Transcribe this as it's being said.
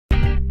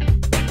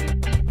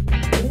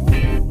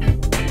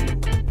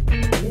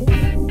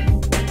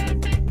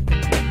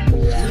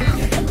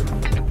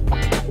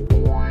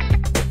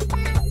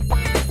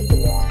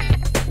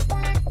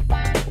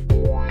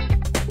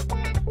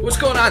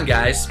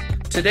guys,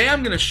 today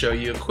I'm going to show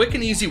you a quick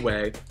and easy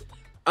way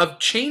of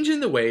changing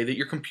the way that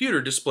your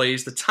computer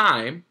displays the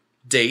time,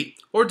 date,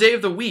 or day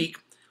of the week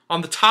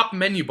on the top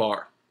menu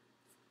bar.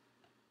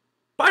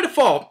 By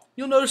default,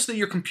 you'll notice that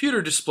your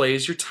computer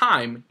displays your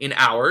time in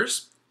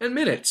hours and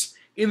minutes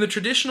in the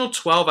traditional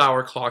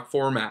 12-hour clock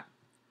format.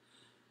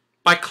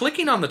 By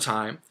clicking on the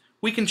time,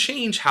 we can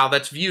change how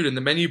that's viewed in the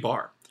menu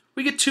bar.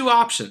 We get two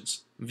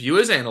options: view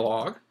as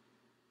analog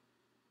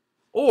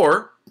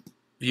or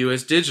view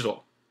as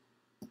digital.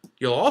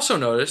 You'll also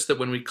notice that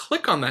when we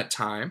click on that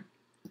time,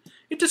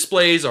 it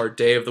displays our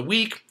day of the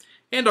week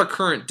and our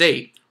current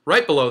date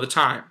right below the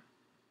time.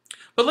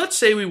 But let's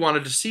say we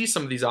wanted to see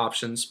some of these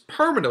options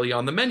permanently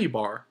on the menu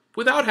bar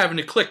without having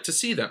to click to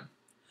see them.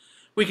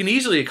 We can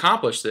easily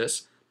accomplish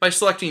this by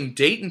selecting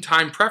Date and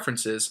Time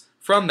Preferences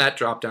from that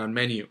drop-down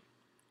menu.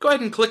 Go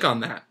ahead and click on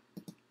that.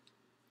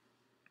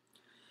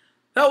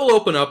 That will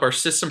open up our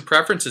System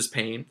Preferences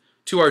pane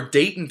to our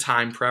Date and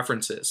Time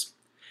Preferences,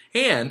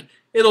 and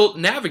it'll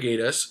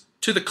navigate us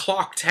to the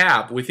Clock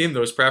tab within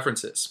those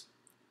preferences.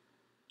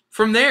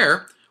 From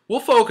there, we'll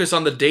focus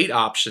on the date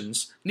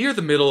options near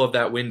the middle of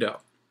that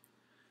window.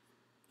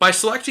 By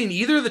selecting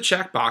either of the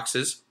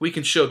checkboxes, we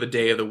can show the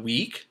day of the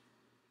week,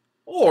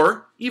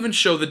 or even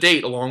show the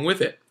date along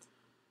with it.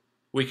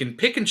 We can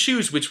pick and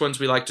choose which ones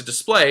we like to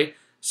display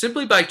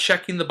simply by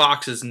checking the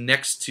boxes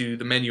next to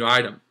the menu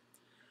item.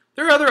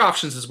 There are other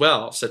options as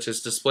well, such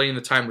as displaying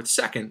the time with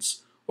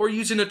seconds, or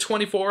using a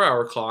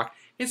 24-hour clock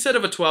instead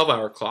of a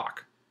 12-hour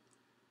clock.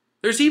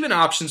 There's even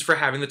options for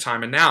having the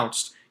time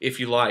announced, if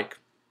you like.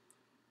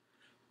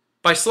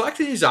 By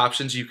selecting these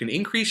options, you can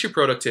increase your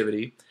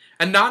productivity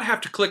and not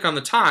have to click on the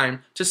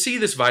time to see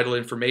this vital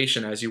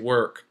information as you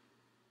work.